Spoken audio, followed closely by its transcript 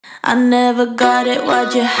I never got it,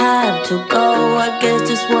 why'd you have to go? I guess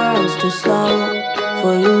this world's too slow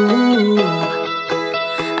for you.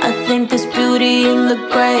 I think there's beauty in the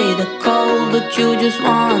gray, the cold, but you just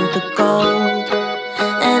want the gold.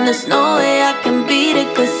 And there's no way I can beat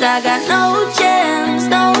it, cause I got no chance,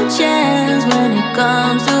 no chance when it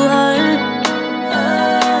comes to her.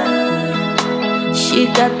 She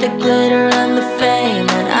got the glitter and the fame,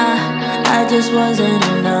 and I just wasn't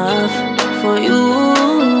enough for you.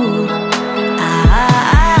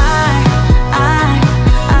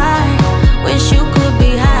 I wish you could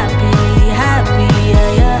be happy, happy,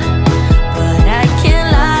 yeah, yeah. But I can't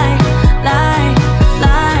lie, lie,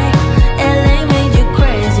 lie. LA made you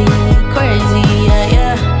crazy, crazy, yeah,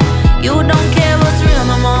 yeah. You don't care what's real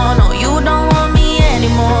no more, no, you don't want me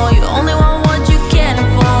anymore. You only want what you can't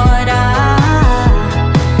afford.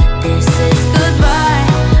 This is goodbye,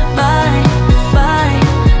 bye, bye.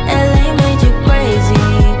 LA made you crazy,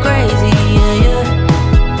 crazy, yeah, yeah.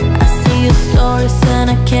 I see your stories and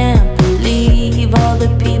I can't believe all the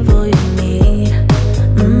people you meet.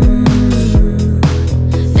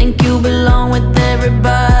 Think you belong with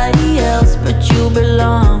everybody else, but you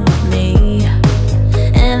belong with me.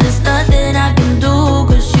 And there's nothing I can do,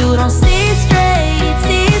 cause you don't see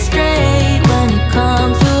straight when it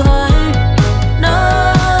comes to her. No,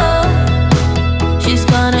 she's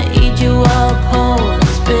gonna eat you up whole and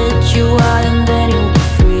spit you out, and then you'll be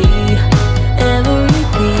free. Every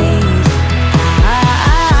piece.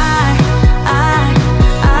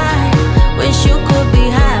 I wish you could be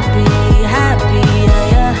happy, happy,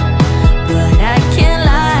 yeah, yeah. But I can't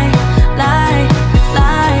lie, lie,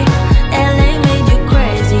 lie. LA made you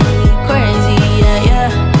crazy, crazy, yeah, yeah.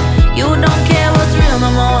 You don't care what's real no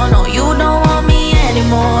more, no, you don't want me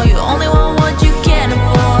anymore. You only want what you can't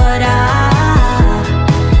afford.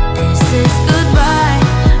 This is goodbye,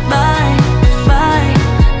 bye, bye.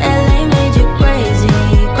 LA made you crazy,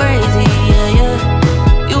 crazy, yeah, yeah.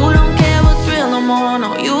 You don't care what's real no more, no,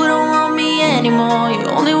 you don't want me anymore. You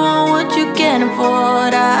only want what you can't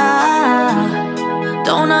afford.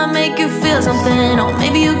 Don't I make you feel something? Or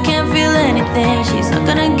maybe you can't feel anything. She's not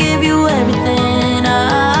gonna give you everything.